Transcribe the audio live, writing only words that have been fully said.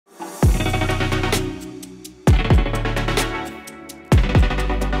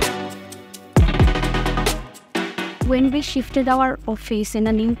When we shifted our office in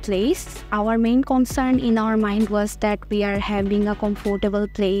a new place, our main concern in our mind was that we are having a comfortable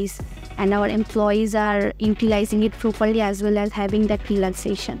place and our employees are utilizing it properly as well as having that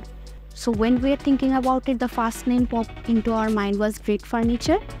relaxation. So when we were thinking about it, the first name popped into our mind was Great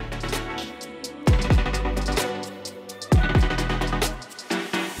Furniture.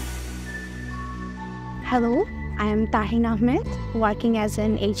 Hello, I am Tahin Ahmed, working as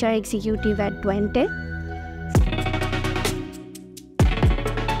an HR executive at Doin.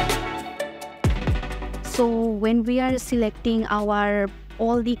 So when we are selecting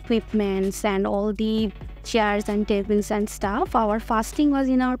all the equipments and all the chairs and tables and stuff, our first thing was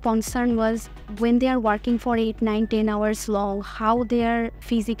in our concern was when they are working for 8, 9, 10 hours long, how they are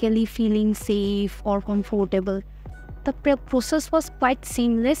physically feeling safe or comfortable. The process was quite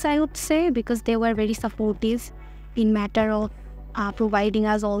seamless, I would say, because they were very supportive in matter of providing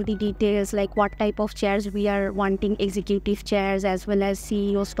us all the details, like what type of chairs we are wanting, executive chairs as well as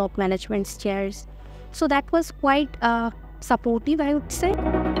CEO top management chairs. So that was quite supportive, I would say.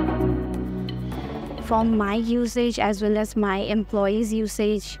 From my usage as well as my employees'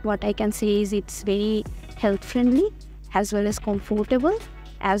 usage, what I can say is it's very health friendly as well as comfortable,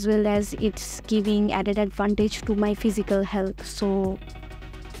 as well as it's giving added advantage to my physical health. So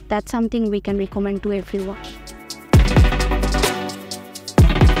that's something we can recommend to everyone.